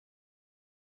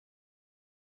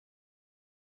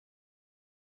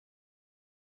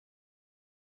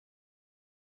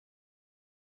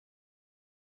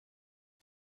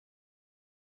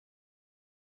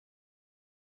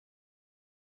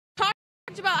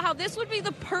About how this would be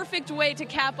the perfect way to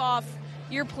cap off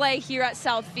your play here at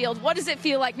Southfield. What does it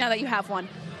feel like now that you have one?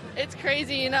 It's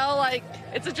crazy, you know, like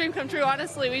it's a dream come true,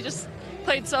 honestly. We just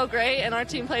played so great and our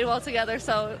team played well together,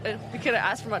 so we couldn't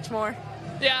ask for much more.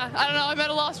 Yeah, I don't know, I'm at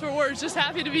a loss for words. Just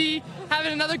happy to be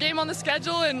having another game on the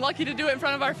schedule and lucky to do it in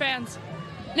front of our fans.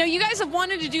 Now, you guys have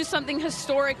wanted to do something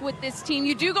historic with this team.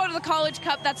 You do go to the College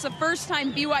Cup. That's the first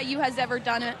time BYU has ever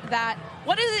done that.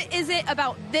 What is it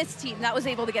about this team that was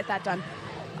able to get that done?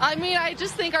 I mean, I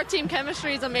just think our team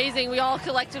chemistry is amazing. We all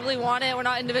collectively want it. We're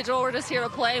not individual. We're just here to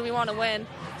play, and we want to win.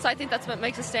 So I think that's what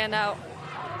makes us stand out.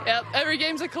 Yep, every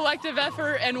game's a collective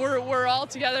effort, and we're all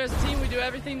together as a team. We do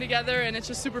everything together, and it's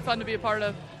just super fun to be a part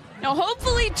of. Now,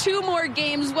 hopefully 2 more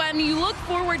games. When you look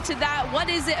forward to that, what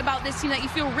is it about this team that you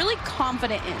feel really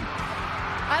confident in?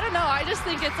 I don't know. I just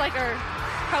think it's like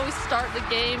how we start the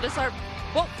game, just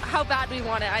how bad we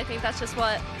want it. I think that's just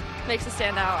what makes us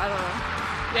stand out. I don't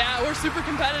know. Yeah, we're super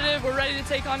competitive. We're ready to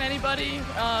take on anybody.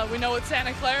 We know it's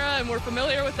Santa Clara, and we're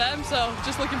familiar with them, so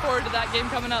just looking forward to that game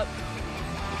coming up.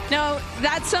 No,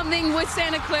 that's something with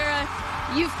Santa Clara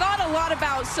you've thought a lot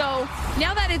about. So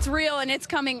now that it's real and it's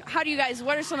coming,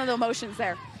 what are some of the emotions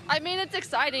there? I mean, it's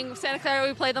exciting. Santa Clara,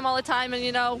 we play them all the time, and,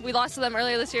 you know, we lost to them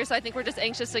earlier this year, so I think we're just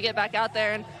anxious to get back out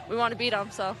there, and we want to beat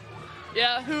them, so.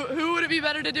 Yeah, who would it be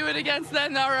better to do it against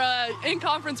than our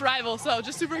in-conference rival? So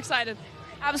just super excited.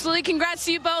 Absolutely. Congrats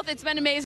to you both. It's been amazing.